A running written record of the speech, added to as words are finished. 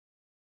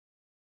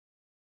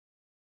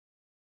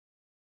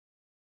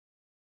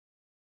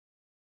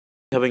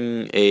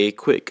Having a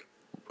quick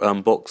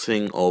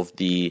unboxing of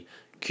the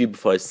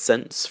Cubify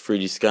Sense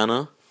 3D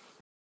scanner.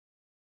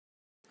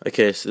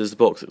 Okay, so there's the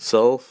box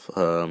itself,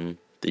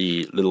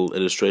 the little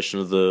illustration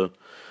of the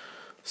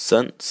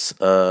Sense.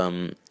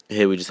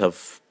 Here we just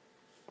have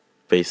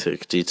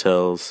basic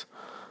details.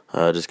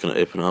 Just going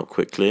to open it up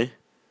quickly.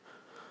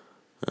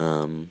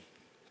 Open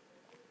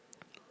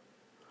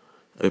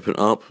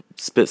up.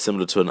 It's a bit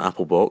similar to an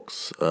Apple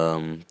box,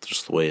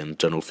 just the way and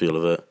general feel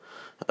of it.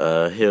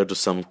 Here are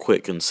just some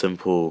quick and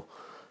simple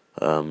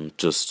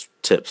just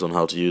tips on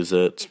how to use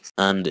it,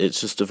 and it's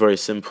just a very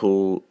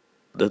simple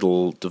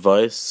little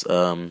device.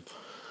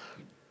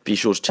 Be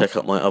sure to check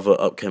out my other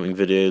upcoming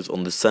videos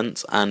on the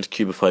Sense and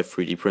Cubify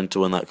 3D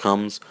printer when that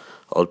comes.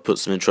 I'll put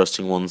some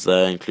interesting ones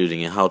there,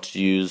 including a how to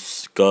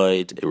use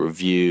guide, a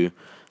review,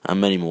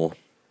 and many more.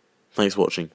 Thanks for watching.